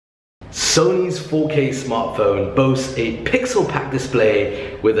Sony's 4K smartphone boasts a pixel-packed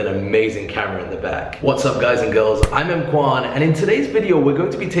display with an amazing camera in the back. What's up guys and girls, I'm EMKWAN, and in today's video we're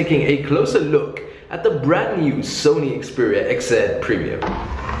going to be taking a closer look at the brand new Sony Xperia XZ Premium.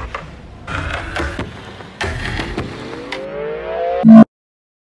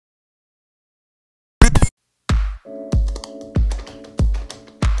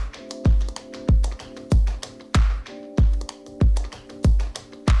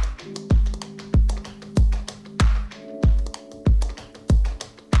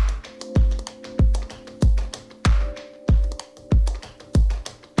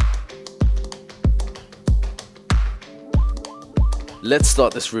 Let's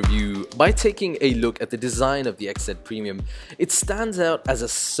start this review by taking a look at the design of the XZ Premium. It stands out as a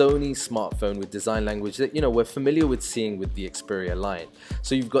Sony smartphone with design language that, we're familiar with seeing with the Xperia line.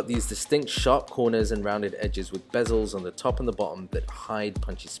 So you've got these distinct sharp corners and rounded edges with bezels on the top and the bottom that hide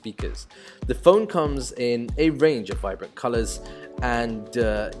punchy speakers. The phone comes in a range of vibrant colors, and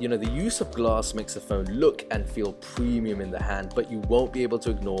the use of glass makes the phone look and feel premium in the hand, but you won't be able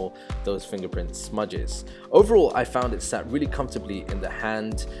to ignore those fingerprint smudges. Overall, I found it sat really comfortably in the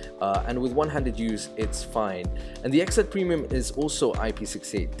hand, and with one-handed use it's fine. And the XZ Premium is also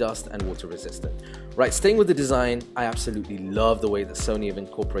IP68 dust and water resistant. Right, staying with the design, I absolutely love the way that Sony have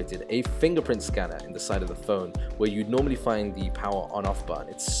incorporated a fingerprint scanner in the side of the phone where you'd normally find the power on-off button.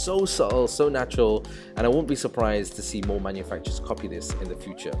 It's so subtle, so natural, and I won't be surprised to see more manufacturers copy this in the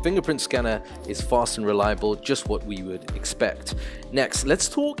future. Fingerprint scanner is fast and reliable, just what we would expect. Next, let's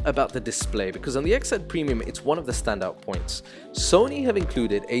talk about the display, because on the XZ Premium it's one of the standout points. Sony have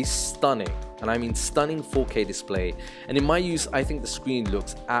included a stunning, and I mean stunning, 4K display, and in my use I think the screen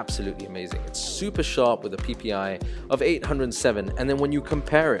looks absolutely amazing. It's super sharp with a PPI of 807, and then when you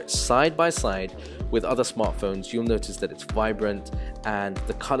compare it side by side with other smartphones, you'll notice that it's vibrant and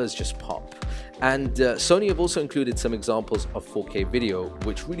the colors just pop. And Sony have also included some examples of 4K video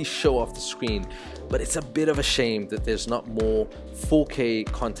which really show off the screen, but it's a bit of a shame that there's not more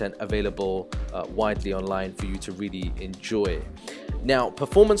 4K content available widely online for you to really enjoy. Now,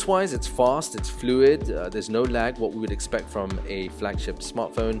 performance-wise, it's fast, it's fluid, there's no lag, what we would expect from a flagship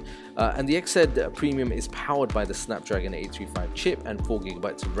smartphone, and the XZ Premium is powered by the Snapdragon 835 chip and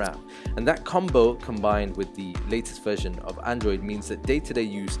 4GB of RAM. And that combo, combined with the latest version of Android, means that day-to-day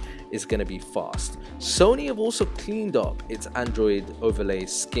use is going to be fast. Sony have also cleaned up its Android overlay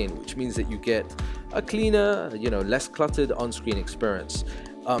skin, which means that you get a cleaner, less cluttered on-screen experience.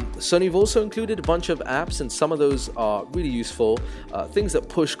 Sony have also included a bunch of apps, and some of those are really useful, things that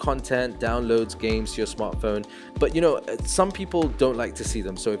push content, downloads, games to your smartphone, but some people don't like to see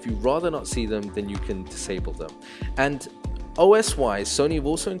them, so if you'd rather not see them, then you can disable them. And OS-wise, Sony have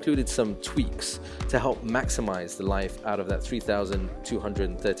also included some tweaks to help maximize the life out of that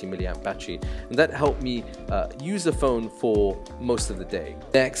 3230 mAh battery, and that helped me use the phone for most of the day.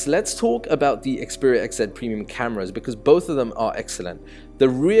 Next, let's talk about the Xperia XZ Premium cameras, because both of them are excellent. The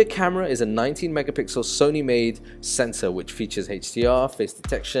rear camera is a 19 megapixel Sony made sensor which features HDR, face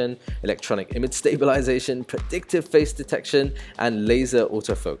detection, electronic image stabilization, predictive face detection, and laser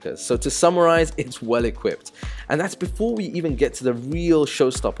autofocus. So to summarize, it's well equipped. And that's before we even get to the real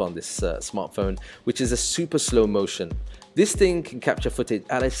showstopper on this smartphone, which is a super slow motion. This thing can capture footage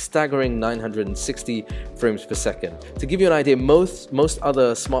at a staggering 960 frames per second. To give you an idea, most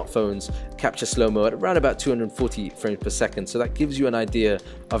other smartphones capture slow-mo at around about 240 frames per second, so that gives you an idea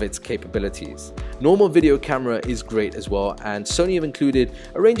of its capabilities. Normal video camera is great as well, and Sony have included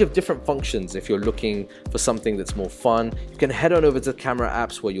a range of different functions if you're looking for something that's more fun. You can head on over to the camera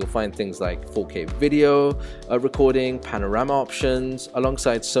apps where you'll find things like 4K video recording, panorama options,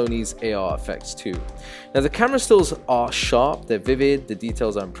 alongside Sony's AR effects too. Now the camera stills are sharp, they're vivid, the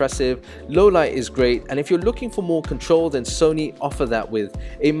details are impressive, low light is great, and if you're looking for more control, then Sony offer that with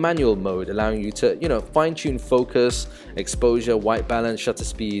a manual mode, allowing you to fine-tune focus, exposure, white balance, shutter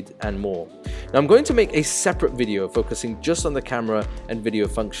speed, and more. Now I'm going to make a separate video focusing just on the camera and video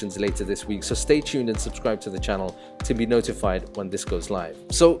functions later this week, so stay tuned and subscribe to the channel to be notified when this goes live.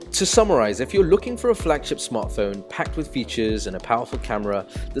 So to summarize, if you're looking for a flagship smartphone packed with features and a powerful camera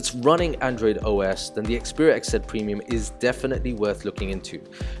that's running Android OS, then the Xperia XZ Premium is definitely worth looking into.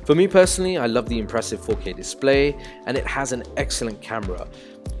 For me personally, I love the impressive 4K display, and it has an excellent camera.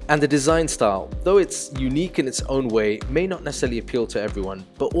 And the design style, though it's unique in its own way, may not necessarily appeal to everyone,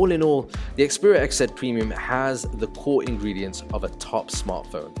 but all in all, the Xperia XZ Premium has the core ingredients of a top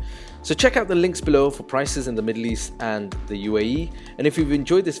smartphone. So check out the links below for prices in the Middle East and the UAE, and if you've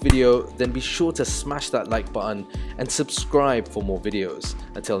enjoyed this video, then be sure to smash that like button and subscribe for more videos.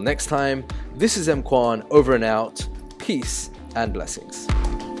 Until next time, this is EMKWAN over and out. Peace and blessings.